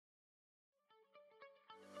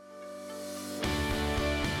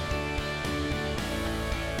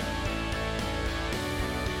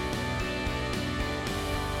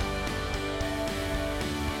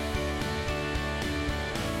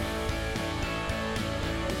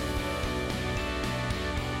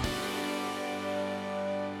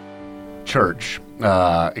church,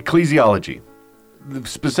 ecclesiology,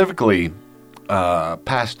 specifically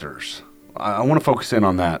pastors. I want to focus in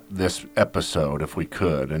on that this episode, if we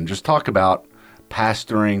could, and just talk about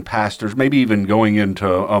pastoring, pastors, maybe even going into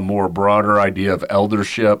a more broader idea of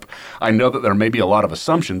eldership. I know that there may be a lot of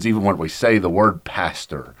assumptions, even when we say the word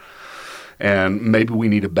pastor. And maybe we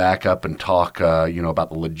need to back up and talk, about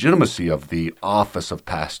the legitimacy of the office of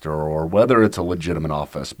pastor, or whether it's a legitimate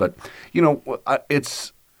office. But,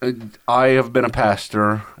 I have been a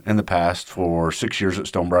pastor in the past for 6 years at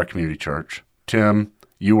Stonebriar Community Church. Tim,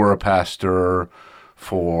 you were a pastor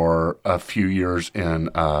for a few years in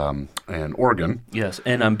Oregon. Yes,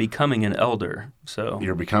 and I'm becoming an elder. So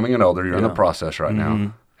you're becoming an elder. You're in the process right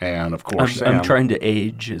now. And, of course, Sam, I'm trying to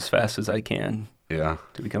age as fast as I can. Yeah.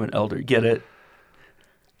 To become an elder. Get it?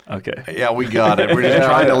 Okay. Yeah, we got it. We're just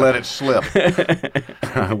trying to let it slip.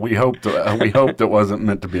 We hoped it wasn't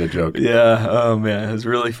meant to be a joke. Yeah. Oh, man. It was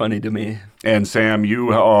really funny to me. And Sam, you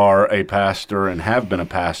are a pastor and have been a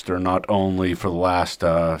pastor not only for the last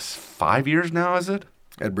 5 years now, is it?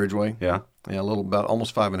 At Bridgeway? Yeah. Yeah, about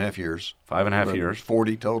almost 5.5 years. 5.5 years.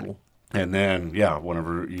 40 total. And then,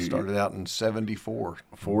 whenever you... Started out in 74.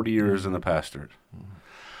 40 years in the pastorate.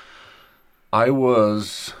 I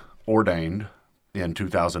was ordained in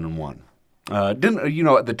 2001. At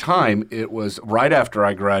the time, it was right after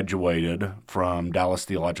I graduated from Dallas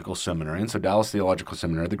Theological Seminary. And so Dallas Theological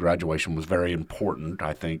Seminary, the graduation was very important,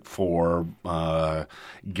 I think, for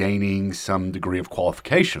gaining some degree of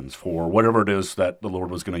qualifications for whatever it is that the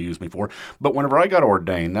Lord was going to use me for. But whenever I got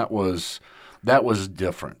ordained, that was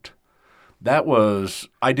different.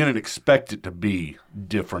 I didn't expect it to be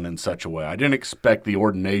different in such a way. I didn't expect the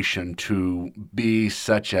ordination to be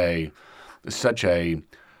such a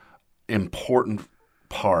important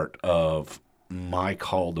part of my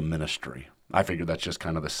call to ministry. I figured that's just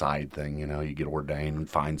kind of the side thing, you get ordained and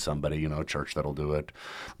find somebody, a church that'll do it.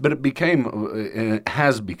 But it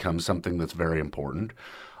has become something that's very important.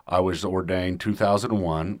 I was ordained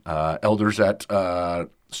 2001. Elders at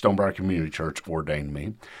Stonebriar Community Church ordained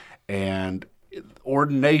me. And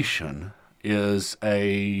ordination is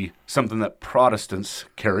something that Protestants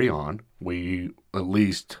carry on. We at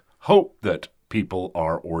least hope that people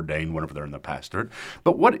are ordained whenever they're in the pastorate.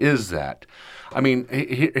 But what is that? I mean,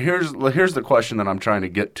 here's the question that I'm trying to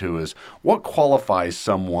get to is, what qualifies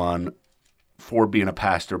someone for being a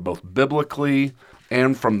pastor, both biblically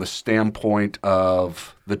and from the standpoint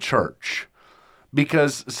of the church?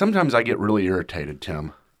 Because sometimes I get really irritated,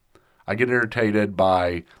 Tim. I get irritated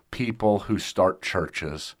by people who start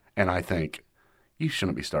churches, and I think, you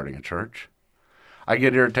shouldn't be starting a church. I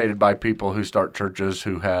get irritated by people who start churches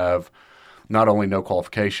who have not only no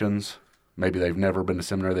qualifications, maybe they've never been to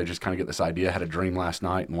seminary, they just kind of get this idea, had a dream last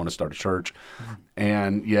night and want to start a church,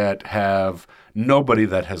 and yet have nobody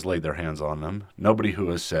that has laid their hands on them, nobody who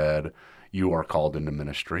has said, you are called into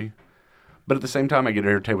ministry. But at the same time, I get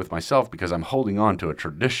irritated with myself because I'm holding on to a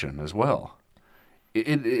tradition as well.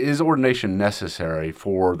 Is ordination necessary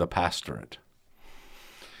for the pastorate?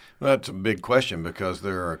 Well, that's a big question because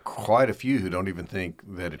there are quite a few who don't even think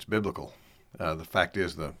that it's biblical. The fact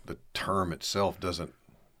is the term itself doesn't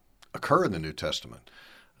occur in the New Testament.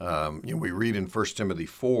 We read in 1 Timothy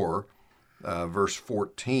 4, verse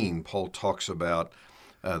 14, Paul talks about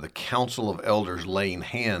the council of elders laying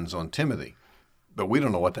hands on Timothy. But we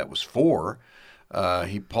don't know what that was for.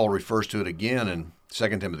 Paul refers to it again in 2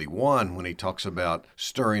 Timothy 1 when he talks about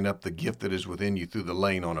stirring up the gift that is within you through the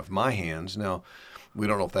laying on of my hands. Now, we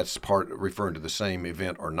don't know if that's referring to the same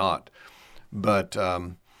event or not. But,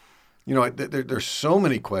 there's so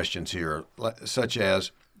many questions here, such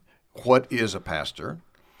as what is a pastor?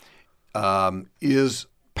 Is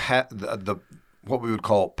what we would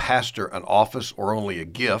call pastor an office or only a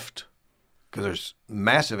gift? Because there's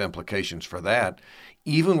massive implications for that,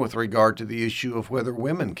 even with regard to the issue of whether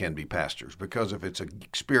women can be pastors. Because if it's a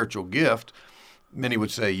spiritual gift, many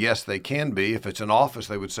would say, yes, they can be. If it's an office,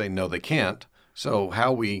 they would say, no, they can't. So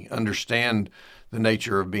how we understand the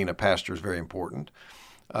nature of being a pastor is very important.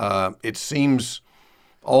 It seems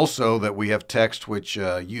also that we have texts which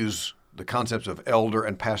use the concepts of elder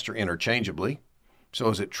and pastor interchangeably. So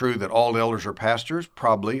is it true that all elders are pastors?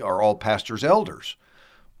 Probably. Are all pastors elders?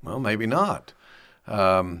 Well, maybe not.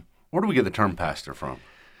 Where do we get the term pastor from?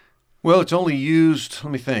 Well, it's only used,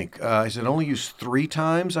 let me think, is it only used 3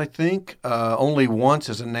 times, I think? Only once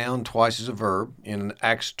as a noun, twice as a verb. In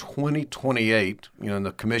Acts 20:28, in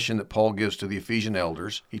the commission that Paul gives to the Ephesian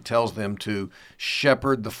elders, he tells them to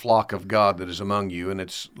shepherd the flock of God that is among you, and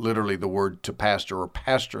it's literally the word to pastor or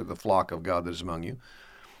pastor the flock of God that is among you.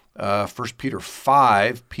 1 Peter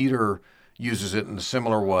 5, Peter uses it in a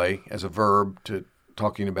similar way as a verb to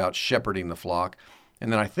talking about shepherding the flock.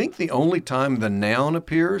 And then I think the only time the noun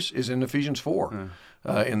appears is in Ephesians 4,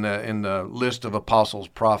 in the list of apostles,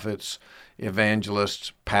 prophets,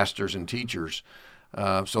 evangelists, pastors, and teachers.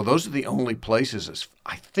 So those are the only places,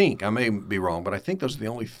 I think, I may be wrong, but I think those are the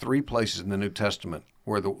only 3 places in the New Testament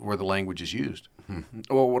where the language is used.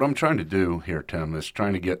 Well, what I'm trying to do here, Tim, is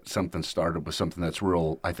trying to get something started with something that's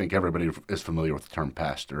real. I think everybody is familiar with the term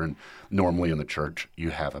pastor, and normally in the church you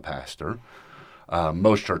have a pastor.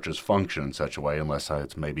 Most churches function in such a way, unless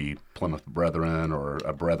it's maybe Plymouth Brethren or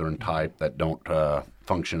a Brethren type that don't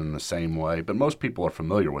function in the same way. But most people are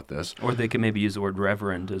familiar with this. Or they can maybe use the word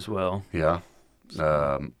reverend as well. Yeah.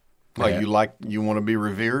 You want to be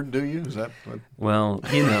revered, do you? Is that what? Well,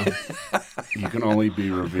 You can only be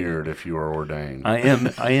revered if you are ordained. I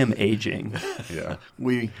am aging. Yeah.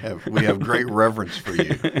 We have great reverence for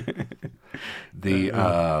you.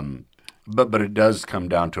 But it does come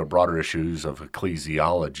down to a broader issues of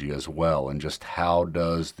ecclesiology as well, and just how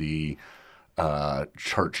does the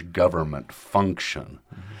church government function.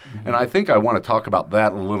 Mm-hmm. And I think I want to talk about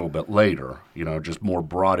that a little bit later, just more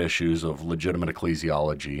broad issues of legitimate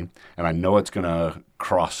ecclesiology. And I know it's going to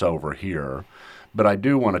cross over here, but I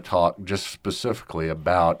do want to talk just specifically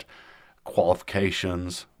about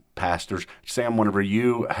qualifications, pastors. Sam, whenever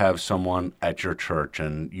you have someone at your church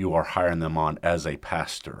and you are hiring them on as a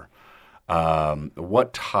pastor,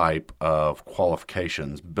 what type of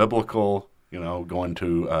qualifications, biblical, going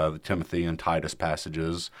to the Timothy and Titus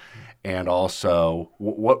passages, and also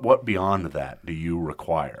what beyond that do you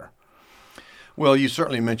require? Well, you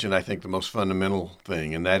certainly mentioned, I think, the most fundamental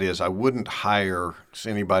thing, and that is I wouldn't hire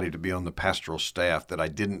anybody to be on the pastoral staff that I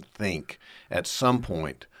didn't think at some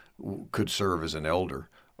point could serve as an elder.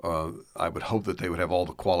 I would hope that they would have all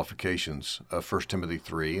the qualifications of 1 Timothy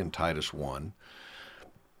 3 and Titus 1.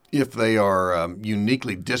 If they are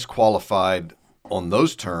uniquely disqualified on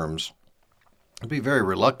those terms, I'd be very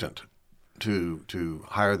reluctant to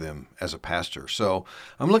hire them as a pastor. So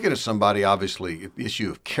I'm looking at somebody, obviously, the issue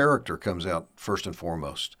of character comes out first and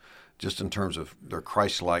foremost, just in terms of their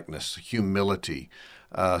Christ-likeness, humility,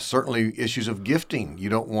 certainly issues of gifting. You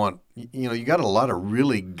don't want, you got a lot of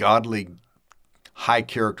really godly,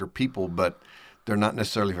 high-character people, but they're not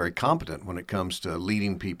necessarily very competent when it comes to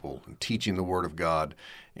leading people and teaching the Word of God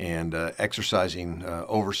and exercising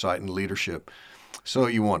oversight and leadership. So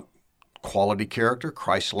you want quality character,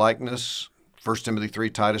 Christ-likeness, 1 Timothy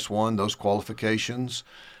 3, Titus 1, those qualifications,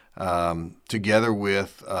 together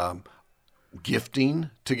with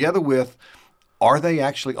gifting, together with, are they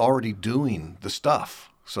actually already doing the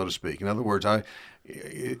stuff, so to speak? In other words,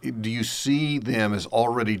 do you see them as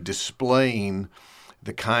already displaying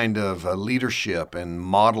the kind of leadership and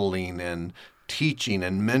modeling and teaching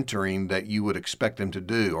and mentoring that you would expect them to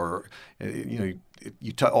do? Or,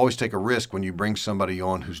 always take a risk when you bring somebody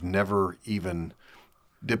on who's never even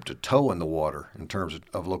dipped a toe in the water in terms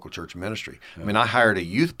of local church ministry. Yeah. I mean, I hired a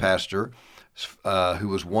youth pastor who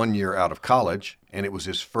was 1 year out of college, and it was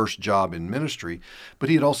his first job in ministry, but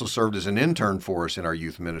he had also served as an intern for us in our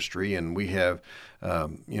youth ministry, and we have,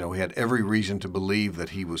 we had every reason to believe that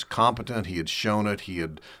he was competent. He had shown it. He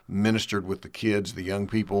had ministered with the kids, the young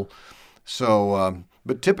people. So,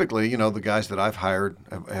 but typically, the guys that I've hired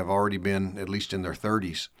have already been at least in their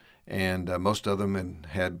 30s, and most of them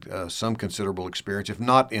had some considerable experience, if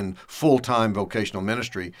not in full-time vocational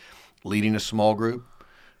ministry, leading a small group,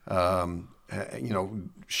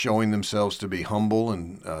 showing themselves to be humble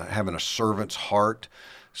and having a servant's heart.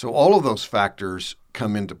 So all of those factors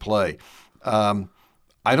come into play. I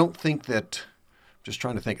don't think that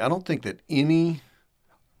any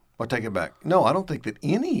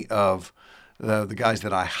of the guys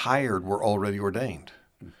that I hired were already ordained.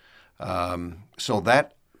 So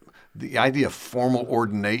that the idea of formal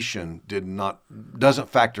ordination doesn't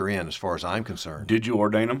factor in as far as I'm concerned. Did you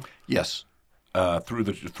ordain them? Yes.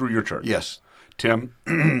 Through your church? Yes. Tim,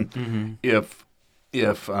 Mm-hmm. if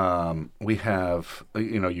we have,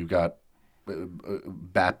 you've got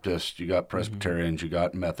Baptists, you got Presbyterians, mm-hmm. you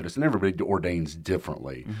got Methodists, and everybody ordains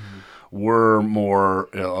differently. Mm-hmm. We're more,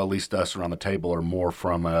 at least us around the table, are more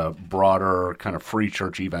from a broader kind of free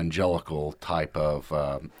church evangelical type of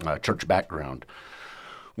church background.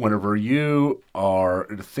 Whenever you are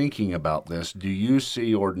thinking about this, do you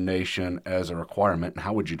see ordination as a requirement, and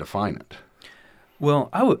how would you define it? Well,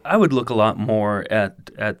 I would look a lot more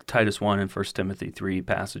at Titus 1 and 1 Timothy 3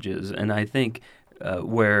 passages, and I think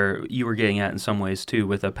where you were getting at in some ways too,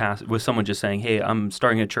 with someone just saying, "Hey, I'm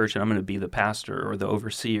starting a church and I'm going to be the pastor or the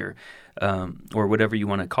overseer, or whatever you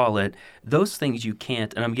want to call it." Those things you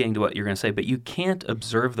can't, and I'm getting to what you're going to say, but you can't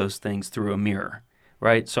observe those things through a mirror.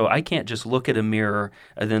 right? So I can't just look at a mirror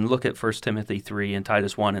and then look at 1 Timothy 3 and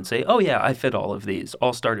Titus 1 and say, oh yeah, I fit all of these.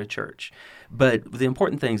 I'll start a church. But the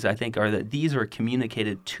important things, I think, are that these are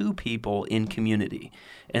communicated to people in community.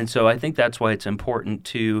 And so I think that's why it's important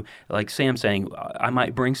to, like Sam saying, I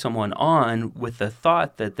might bring someone on with the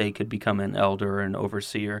thought that they could become an elder or an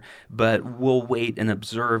overseer, but we'll wait and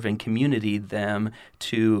observe and community them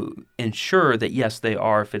to ensure that, yes, they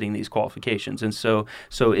are fitting these qualifications. And so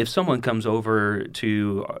if someone comes over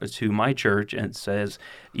to my church and says,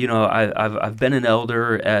 you know, I've been an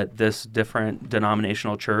elder at this different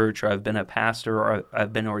denominational church, or I've been a pastor, or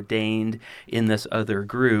I've been ordained in this other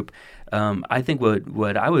group, I think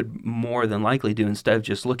what I would more than likely do, instead of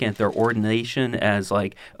just looking at their ordination as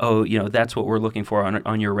like, oh, you know, that's what we're looking for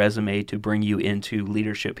on your resume to bring you into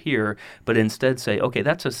leadership here, but instead say, okay,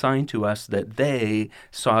 that's a sign to us that they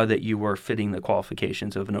saw that you were fitting the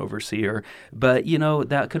qualifications of an overseer. But, you know,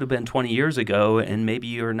 that could have been 20 years ago, and maybe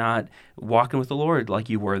you're not walking with the Lord like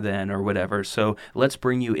you were then or whatever. So let's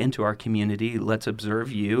bring you into our community. Let's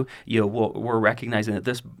observe you. You know, we're recognizing that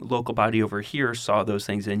this local body over here saw those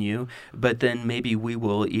things in you. But then maybe we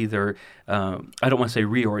will either, I don't want to say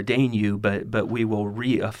reordain you, but we will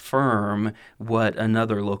reaffirm what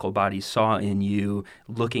another local body saw in you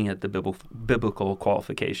looking at the biblical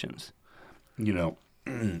qualifications. You know,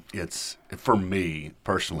 it's, for me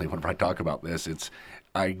personally, whenever I talk about this,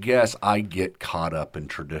 I guess I get caught up in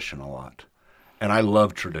tradition a lot. And I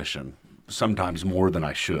love tradition, sometimes more than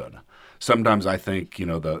I should. Sometimes I think, you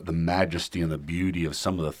know, the majesty and the beauty of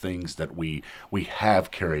some of the things that we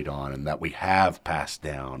have carried on and that we have passed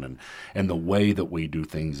down, and the way that we do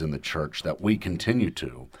things in the church that we continue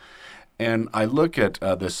to. And I look at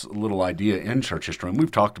this little idea in church history, and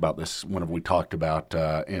we've talked about this whenever we talked about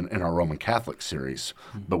in our Roman Catholic series,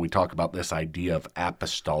 but we talk about this idea of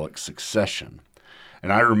apostolic succession.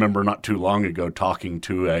 And I remember not too long ago talking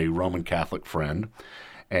to a Roman Catholic friend,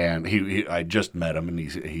 and I just met him, and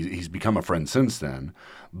he's become a friend since then.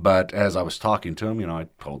 But as I was talking to him, you know, I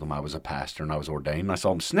told him I was a pastor and I was ordained, and I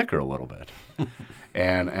saw him snicker a little bit.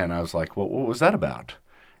 and I was like, well, what was that about?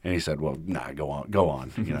 And he said, well, nah, go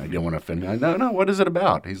on. You know, you don't want to offend me. No, what is it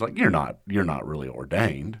about? He's like, you're not really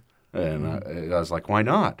ordained. And I was like, why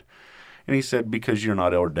not? And he said, because you're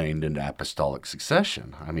not ordained into apostolic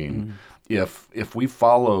succession. I mean, if we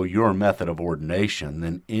follow your method of ordination,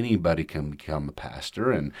 then anybody can become a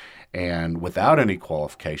pastor, and without any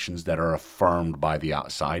qualifications that are affirmed by the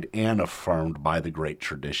outside and affirmed by the great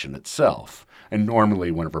tradition itself. And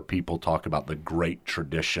normally whenever people talk about the great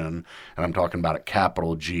tradition, and I'm talking about a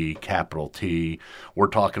capital G, capital T, we're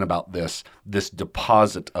talking about this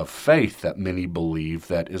deposit of faith that many believe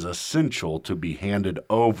that is essential to be handed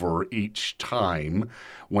over each time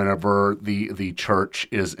whenever the church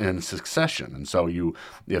is in succession. And so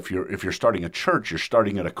if you're starting a church, you're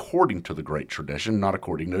starting it according to the great tradition, not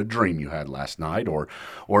according to a dream you had last night or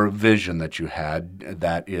a vision that you had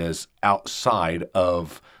that is outside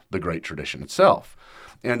of the great tradition itself.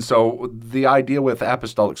 And so the idea with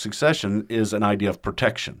apostolic succession is an idea of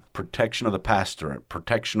protection of the pastorate,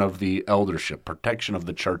 protection of the eldership, protection of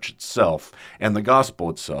the church itself and the gospel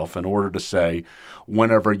itself, in order to say,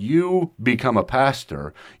 whenever you become a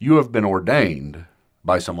pastor, you have been ordained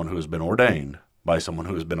by someone who has been ordained, by someone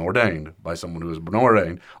who has been ordained, by someone who has been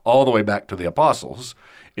ordained, all the way back to the apostles,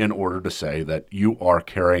 in order to say that you are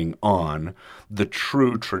carrying on the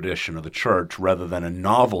true tradition of the church rather than a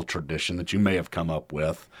novel tradition that you may have come up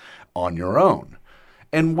with on your own.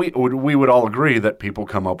 And we would all agree that people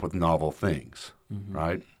come up with novel things,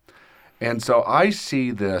 right? And so I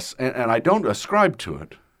see this, and I don't ascribe to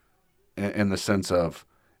it in the sense of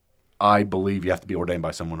I believe you have to be ordained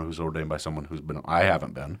by someone who's ordained by someone who's been. I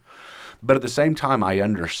haven't been. But at the same time, I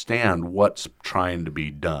understand what's trying to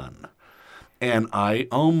be done. And I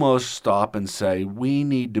almost stop and say, we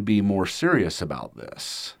need to be more serious about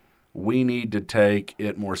this. We need to take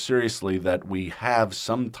it more seriously that we have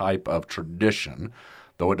some type of tradition,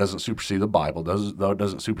 though it doesn't supersede the Bible, though it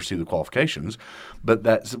doesn't supersede the qualifications, but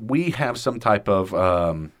that we have some type of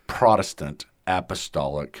Protestant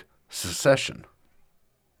apostolic succession.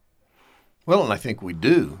 Well, and I think we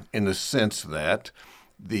do, in the sense that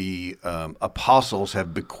the apostles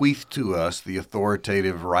have bequeathed to us the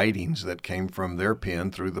authoritative writings that came from their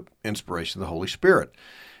pen through the inspiration of the Holy Spirit.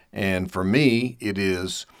 And for me, it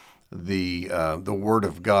is the Word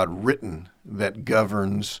of God written that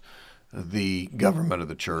governs the government of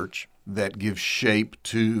the church, that gives shape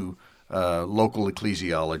to local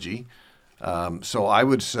ecclesiology. So I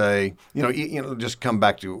would say, just come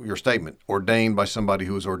back to your statement, ordained by somebody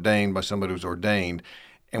who is ordained by somebody who's ordained.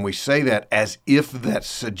 And we say that as if that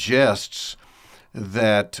suggests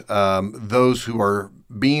that those who are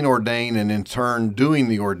being ordained and in turn doing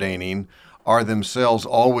the ordaining are themselves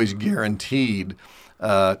always guaranteed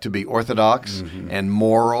to be orthodox and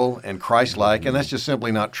moral and Christ-like, and that's just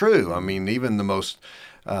simply not true. I mean, even the most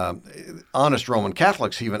honest Roman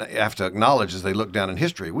Catholics even have to acknowledge as they look down in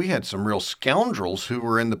history, we had some real scoundrels who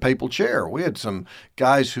were in the papal chair. We had some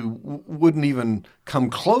guys who wouldn't even come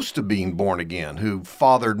close to being born again, who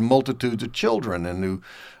fathered multitudes of children and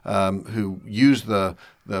who used the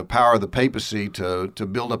power of the papacy to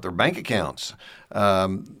build up their bank accounts.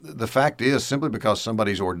 The fact is, simply because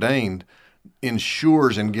somebody's ordained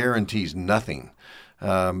ensures and guarantees nothing,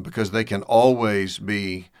 because they can always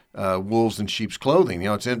be wolves in sheep's clothing. You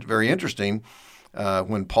know, it's very interesting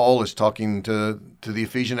when Paul is talking to the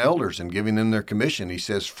Ephesian elders and giving them their commission. He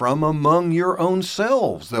says, "From among your own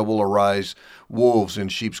selves there will arise wolves in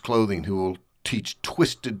sheep's clothing who will teach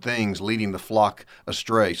twisted things, leading the flock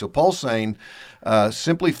astray." So Paul's saying,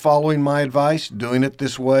 simply following my advice, doing it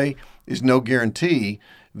this way, is no guarantee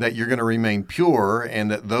that you're going to remain pure, and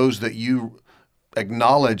that those that you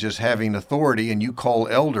acknowledge as having authority and you call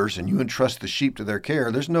elders and you entrust the sheep to their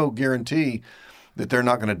care, there's no guarantee that they're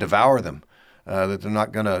not going to devour them, that they're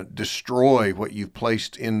not going to destroy what you've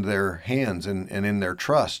placed in their hands and in their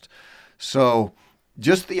trust. So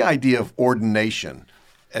just the idea of ordination,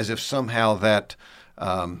 as if somehow that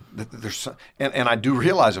there's, and I do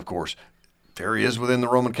realize, of course, there is within the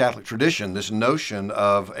Roman Catholic tradition this notion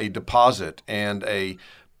of a deposit and a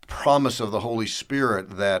promise of the Holy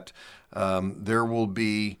Spirit that there will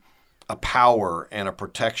be a power and a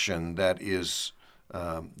protection that is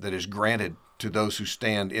granted to those who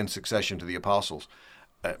stand in succession to the apostles.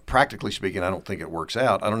 Practically speaking, I don't think it works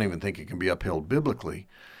out. I don't even think it can be upheld biblically.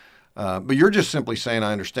 But you're just simply saying,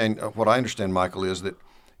 what I understand, Michael, is that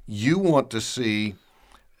you want to see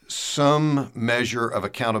some measure of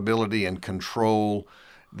accountability and control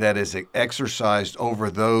that is exercised over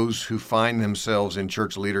those who find themselves in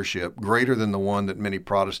church leadership greater than the one that many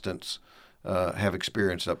Protestants have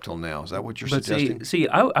experienced up till now. Is that what you're suggesting? See,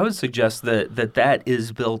 I would suggest that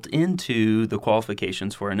is built into the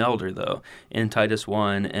qualifications for an elder, though, in Titus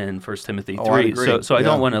 1 and 1 Timothy 3. I agree. So I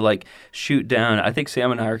don't want to shoot down. I think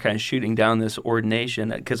Sam and I are kind of shooting down this ordination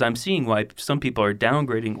because I'm seeing why some people are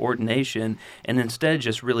downgrading ordination and instead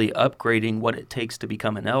just really upgrading what it takes to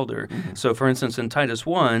become an elder. Mm-hmm. So, for instance, in Titus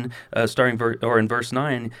 1, in verse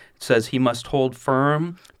 9, it says he must hold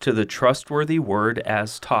firm to the trustworthy word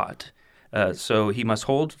as taught. So he must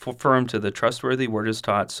hold firm to the trustworthy word as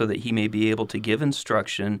taught, so that he may be able to give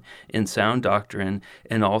instruction in sound doctrine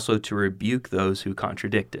and also to rebuke those who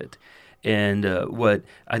contradict it. And what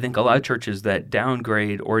I think a lot of churches that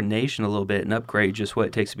downgrade ordination a little bit and upgrade just what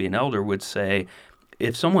it takes to be an elder would say,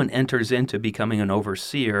 if someone enters into becoming an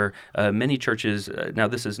overseer, many churches, now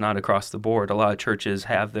this is not across the board, a lot of churches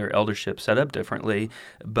have their eldership set up differently,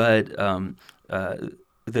 but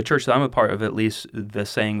the church that I'm a part of, at least, the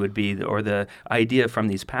saying would be, or the idea from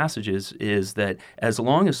these passages is that as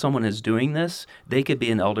long as someone is doing this, they could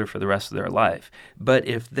be an elder for the rest of their life. But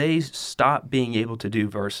if they stop being able to do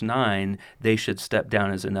verse 9, they should step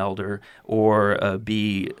down as an elder or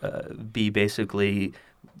be basically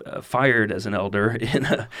fired as an elder,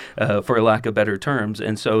 for lack of better terms.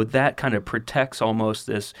 And so that kind of protects almost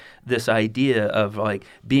this idea of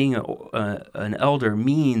being an elder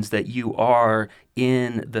means that you are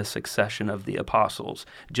in the succession of the apostles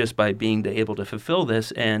just by being able to fulfill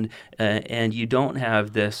this, and you don't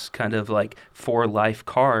have this kind of for life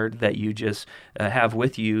card that you just have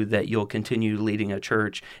with you that you'll continue leading a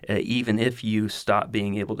church even if you stop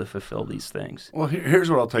being able to fulfill these things. Well, here's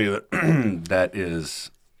what I'll tell you that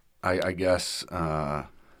is, I guess,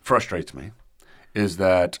 frustrates me, is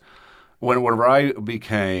that whenever I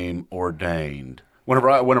became ordained,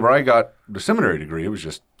 whenever I got the seminary degree, it was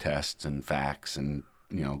just tests and facts and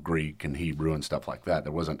Greek and Hebrew and stuff like that.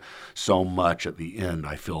 There wasn't so much at the end,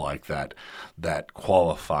 I feel like, that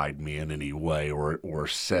qualified me in any way or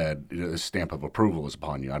said a stamp of approval is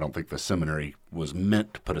upon you. I don't think the seminary was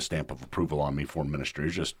meant to put a stamp of approval on me for ministry. It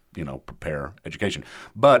was just prepare education.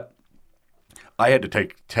 But I had to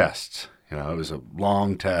take tests. It was a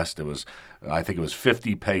long test. I think it was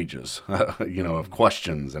 50 pages, of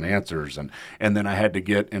questions and answers, and then I had to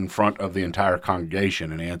get in front of the entire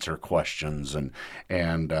congregation and answer questions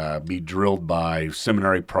and be drilled by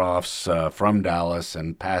seminary profs from Dallas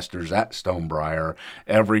and pastors at Stonebriar.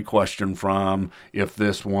 Every question from, if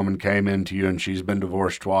this woman came into you and she's been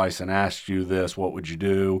divorced twice and asked you this, what would you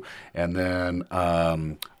do? And then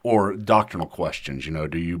or doctrinal questions,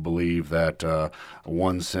 do you believe that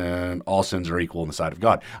one sin, all sins are equal in the sight of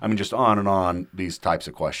God? I mean, just on and on these types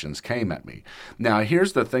of questions came at me. Now,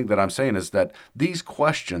 here's the thing that I'm saying is that these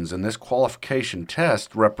questions and this qualification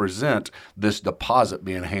test represent this deposit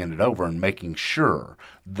being handed over and making sure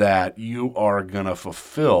that you are going to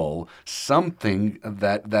fulfill something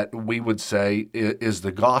that we would say is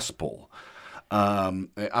the gospel.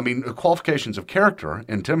 Qualifications of character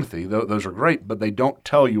in Timothy, those are great, but they don't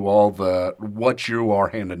tell you all what you are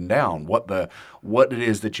handing down, what it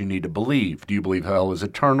is that you need to believe. Do you believe hell is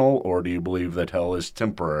eternal, or do you believe that hell is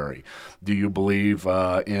temporary? Do you believe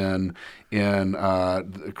in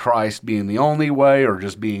Christ being the only way, or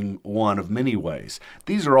just being one of many ways?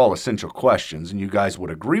 These are all essential questions, and you guys would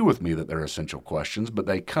agree with me that they're essential questions, but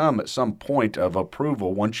they come at some point of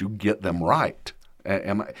approval once you get them right.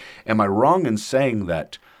 Am I wrong in saying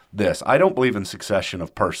that this? I don't believe in succession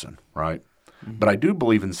of person, right? Mm-hmm. But I do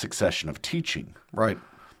believe in succession of teaching. Right.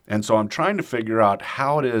 And so I'm trying to figure out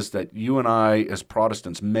how it is that you and I as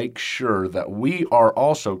Protestants make sure that we are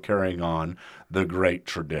also carrying on the great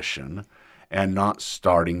tradition and not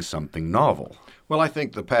starting something novel. Well, I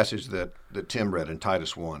think the passage that Tim read in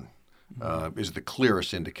Titus 1 is the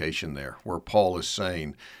clearest indication there, where Paul is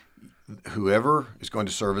saying whoever is going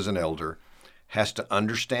to serve as an elder has to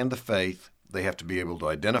understand the faith. They have to be able to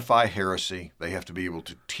identify heresy. They have to be able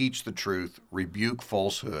to teach the truth, rebuke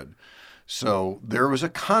falsehood. So there was a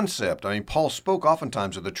concept. I mean, Paul spoke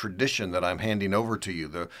oftentimes of the tradition that I'm handing over to you,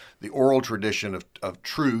 the oral tradition of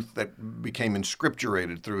truth that became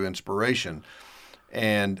inscripturated through inspiration.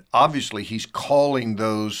 And obviously he's calling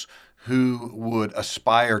those who would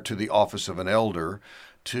aspire to the office of an elder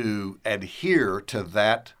to adhere to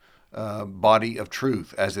that body of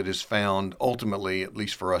truth as it is found ultimately, at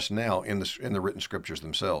least for us now, in the written scriptures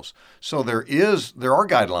themselves. So there are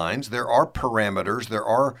guidelines, there are parameters,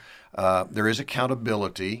 there is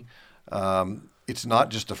accountability. It's not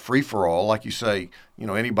just a free-for-all, like you say.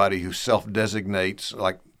 Anybody who self-designates,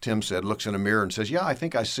 like Tim said, looks in a mirror and says, "Yeah, I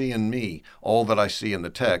think I see in me all that I see in the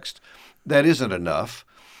text." That isn't enough.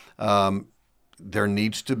 There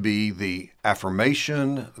needs to be the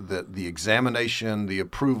affirmation, the examination, the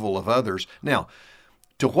approval of others. Now,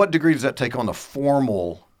 to what degree does that take on a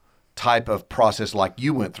formal type of process like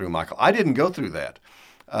you went through, Michael? I didn't go through that.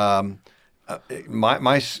 I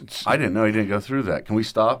didn't know you didn't go through that. Can we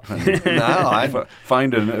stop? No,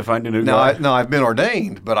 find a new guy. No, I've been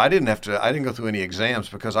ordained, but I didn't go through any exams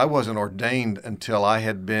because I wasn't ordained until I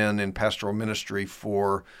had been in pastoral ministry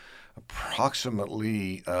for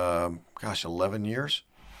approximately 11 years.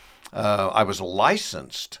 I was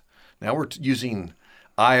licensed. Now we're using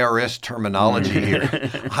IRS terminology here.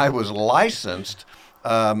 I was licensed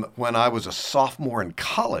when I was a sophomore in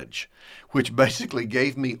college, which basically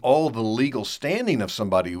gave me all the legal standing of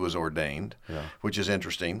somebody who was ordained, which is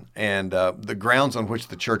interesting. And the grounds on which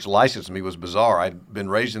the church licensed me was bizarre. I'd been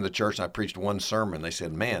raised in the church and I preached one sermon. They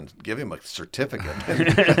said, "Man, give him a certificate."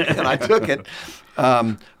 And I took it.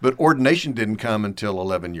 But ordination didn't come until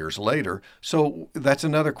 11 years later. So that's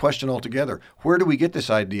another question altogether. Where do we get this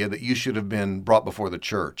idea that you should have been brought before the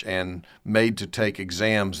church and made to take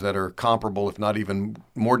exams that are comparable, if not even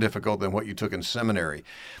more difficult than what you took in seminary?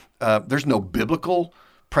 There's no biblical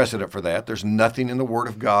precedent for that. There's nothing in the Word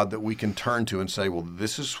of God that we can turn to and say, well,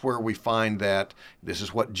 this is where we find that. This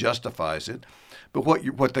is what justifies it. But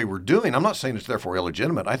what they were doing, I'm not saying it's therefore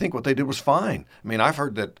illegitimate. I think what they did was fine. I mean, I've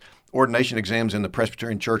heard that ordination exams in the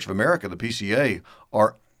Presbyterian Church of America, the PCA,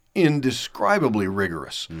 are indescribably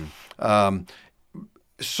rigorous.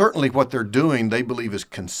 Certainly what they're doing, they believe, is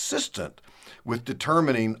consistent with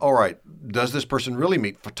determining, all right, does this person really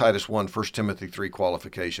meet Titus 1, 1 Timothy 3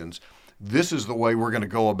 qualifications? This is the way we're going to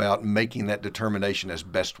go about making that determination as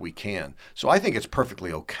best we can. So I think it's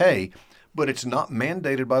perfectly okay, but it's not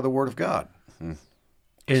mandated by the Word of God.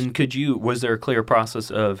 And was there a clear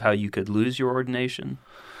process of how you could lose your ordination?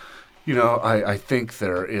 I think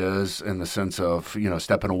there is, in the sense of,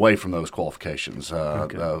 stepping away from those qualifications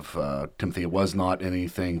of Timothy. It was not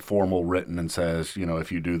anything formal written and says,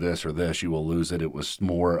 if you do this or this, you will lose it. It was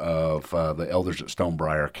more of the elders at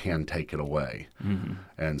Stonebriar can take it away. Mm-hmm.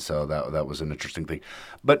 And so that was an interesting thing.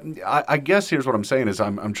 But I guess here's what I'm saying is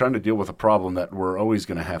I'm trying to deal with a problem that we're always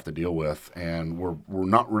going to have to deal with, and we're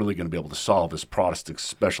not really going to be able to solve as Protestants,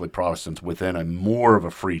 especially Protestants, within a more of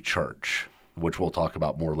a free church, which we'll talk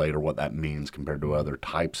about more later, what that means compared to other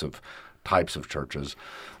types of types of churches,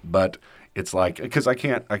 but it's like, because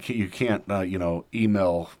you can't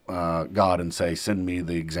email God and say, send me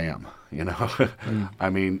the exam. I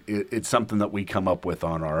mean, it's something that we come up with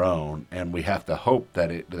on our own, and we have to hope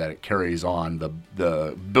that it carries on the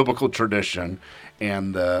biblical tradition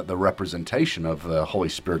and the representation of the Holy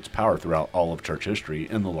Spirit's power throughout all of church history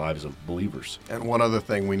in the lives of believers. And one other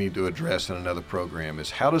thing we need to address in another program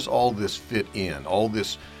is, how does all this fit in? All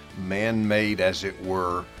this man-made, as it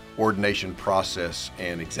were, ordination process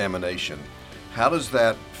and examination. How does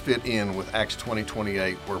that fit in with Acts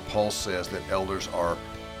 20:28, where Paul says that elders are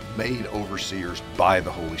made overseers by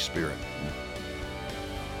the Holy Spirit?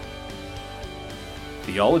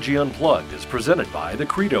 Theology Unplugged is presented by the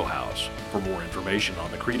Credo House. For more information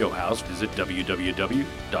on the Credo House, visit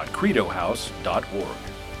www.credohouse.org.